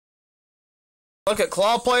Look at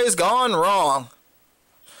claw plays gone wrong.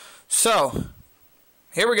 So,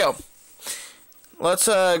 here we go. Let's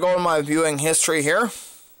go to my viewing history here.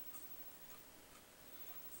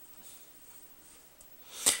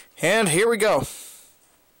 And here we go.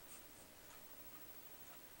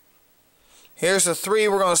 Here's the three.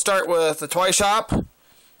 We're going to start with the toy shop. Huh? I'm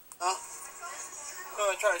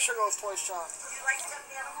going to try Sugarloaf toy shop. You like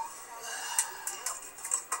stuffed animals?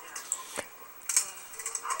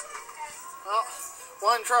 Well,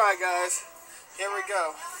 one try, guys. Here we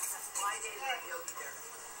go.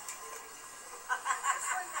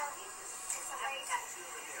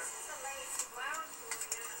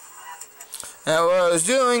 Now what I was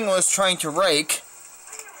doing was trying to rake.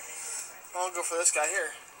 I'll go for this guy here.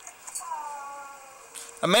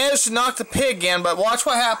 I managed to knock the pig in, but watch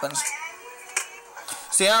what happens.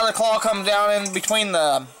 See how the claw comes down in between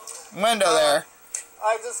the window there?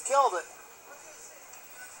 I just killed it.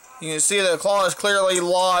 You can see the claw is clearly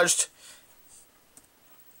lodged.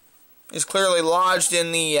 Is clearly lodged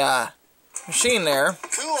in the machine there.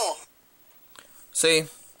 Cool. See,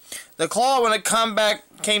 the claw when it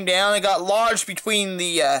came down, it got lodged between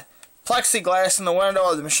the plexiglass and the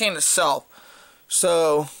window of the machine itself.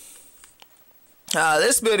 So,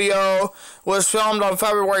 this video was filmed on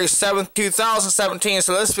February 7th, 2017.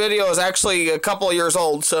 So this video is actually a couple of years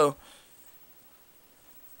old. So.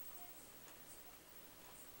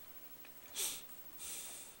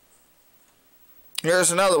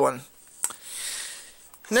 Here's another one.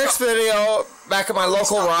 Next video, back at my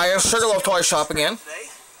local Ryan's Sugarloaf Toy Shop again.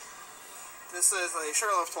 This is a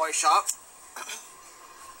Sugarloaf Toy Shop.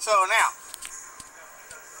 So now,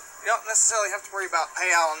 you don't necessarily have to worry about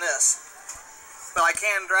payout on this, but I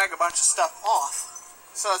can drag a bunch of stuff off.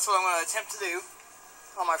 So that's what I'm going to attempt to do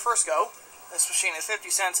on my first go. This machine is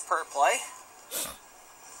 50 cents per play.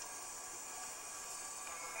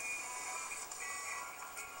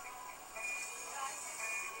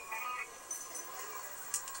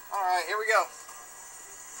 Alright, here we go.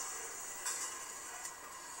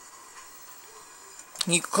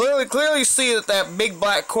 You clearly see that big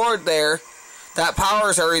black cord there, that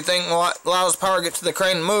powers everything, allows power to get to the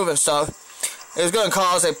crane and move and stuff, is going to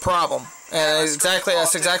cause a problem. And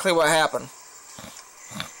that's exactly what happened.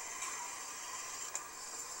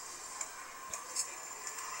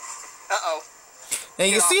 Uh-oh. Now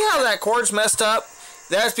you see how that cord's messed up?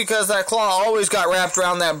 That's because that claw always got wrapped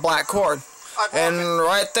around that black cord. And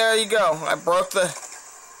right there you go. I broke the...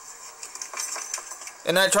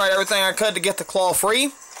 And I tried everything I could to get the claw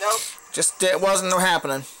free. Nope. Just it wasn't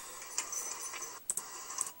happening.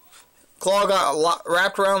 Claw got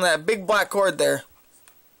wrapped around that big black cord there.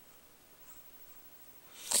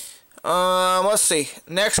 Let's see.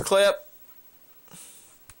 Next clip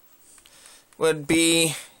would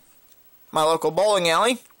be my local bowling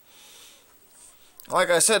alley. Like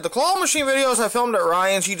I said, the claw machine videos I filmed at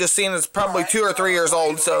Ryan's, you just seen, is probably 2 or 3 years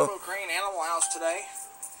old. So Crane Animal House today.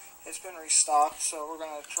 It's been restocked, so we're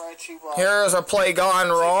gonna try to. Here is a play gone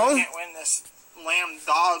wrong. I can't win this lamb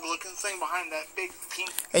dog looking thing behind that big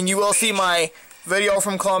pink. And you will see my video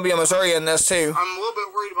from Columbia, Missouri in this too. I'm a little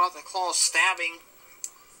bit worried about the claw stabbing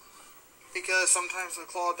because sometimes the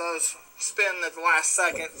claw does spin at the last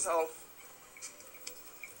second. So.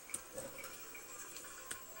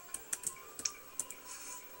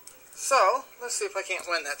 So, let's see if I can't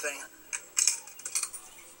win that thing.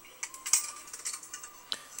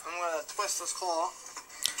 I'm going to twist this claw.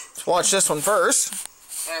 Let's watch this one first.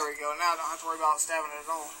 There we go. Now I don't have to worry about stabbing it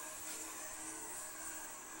at all.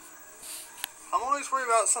 I'm always worried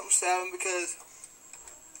about something stabbing because...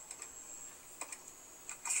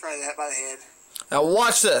 Let's try that by the head. Now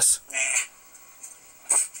watch this. Nah.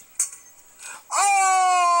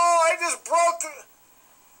 Oh! I just broke the...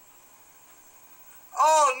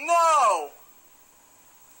 Oh no!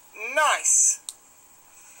 Nice.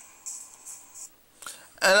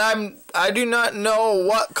 And I do not know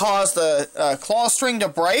what caused the claw string to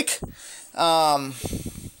break.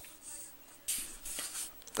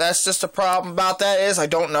 That's just a problem about that is I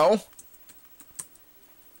don't know.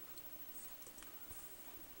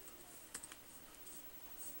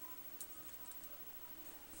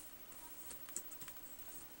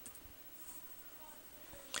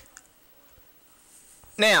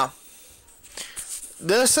 Now,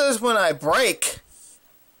 this is when I break.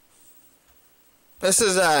 This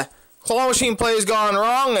is a claw machine plays gone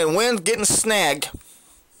wrong and wind's getting snagged.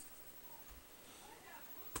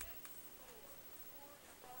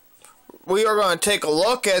 We are going to take a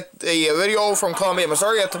look at the video from Columbia,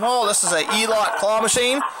 Missouri at the mall. This is a Elaut claw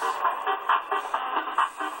machine.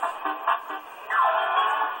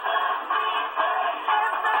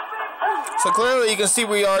 So clearly you can see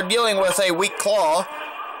we are dealing with a weak claw.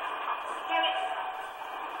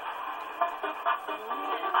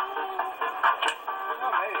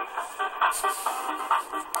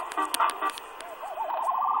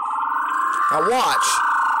 Now watch.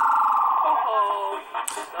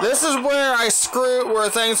 This is where I screw, where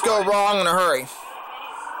things go wrong in a hurry.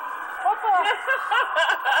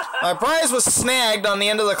 My prize was snagged on the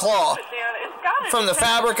end of the claw from the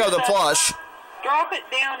fabric of the plush. Drop it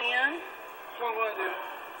down in. That's what I'm going to do.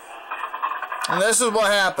 And this is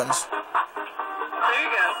what happens. There you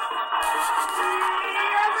go.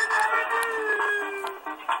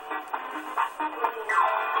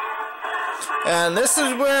 And this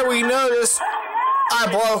is where we notice I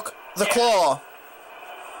broke the claw.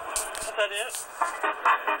 Is that it?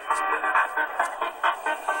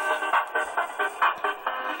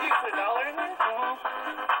 Did you put $1 in there?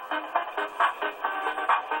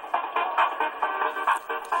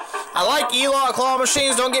 I like Elaut claw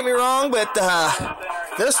machines, don't get me wrong, but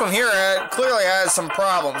this one here clearly has some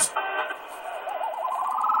problems.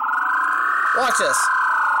 Watch this.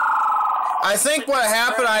 I think what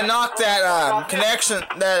happened, I knocked that connection,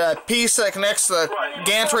 that piece that connects to the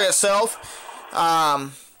gantry itself.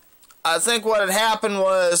 I think what had happened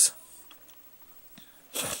was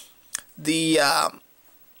the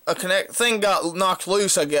thing got knocked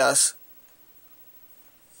loose, I guess.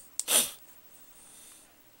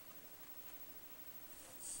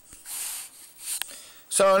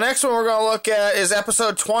 So next one we're going to look at is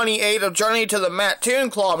episode 28 of Journey to the Mattoon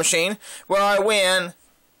Claw Machine, where I win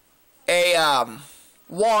a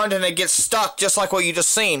wand and it gets stuck just like what you just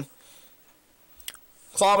seen.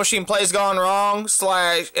 Claw machine plays gone wrong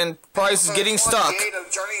 / and price is getting stuck.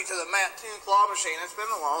 Of Journey to the Mattoon Claw Machine. It's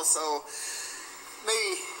been a while, so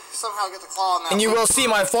maybe somehow get the claw in that. And you will see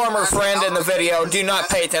my former friend in the video. Do not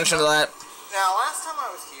pay attention to that. Now, last time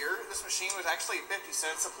I was here, this machine was actually 50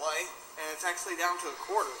 cents a play, and it's actually down to $1.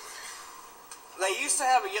 They used to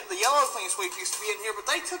have the yellow clean sweep used to be in here, but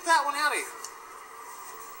they took that one out of here.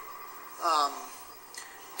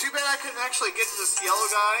 Too bad I couldn't actually get to this yellow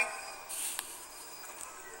guy.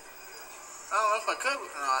 I don't know if I could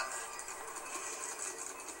or not.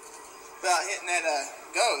 Without hitting that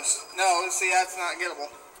ghost. No, see, that's not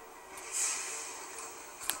gettable.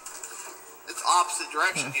 It's opposite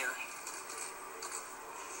direction here.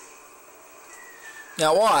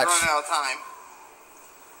 Now watch. Run out of time.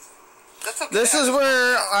 That's okay. This is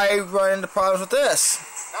where I run into problems with this.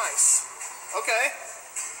 Nice. Okay.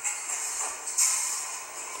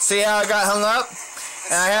 See how I got hung up?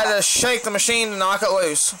 And I had to shake the machine to knock it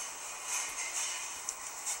loose.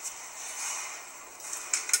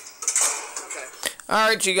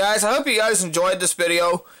 Alright, you guys, I hope you guys enjoyed this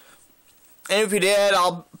video. And if you did,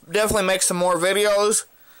 I'll definitely make some more videos.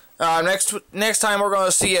 Next time we're going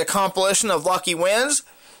to see a compilation of lucky wins.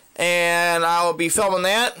 And I'll be filming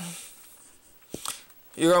that.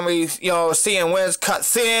 You're going to be, seeing wins cut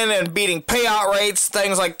thin and beating payout rates,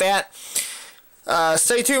 things like that.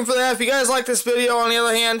 Stay tuned for that. If you guys like this video, on the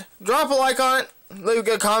other hand, drop a like on it. Leave a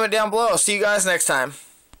good comment down below. See you guys next time.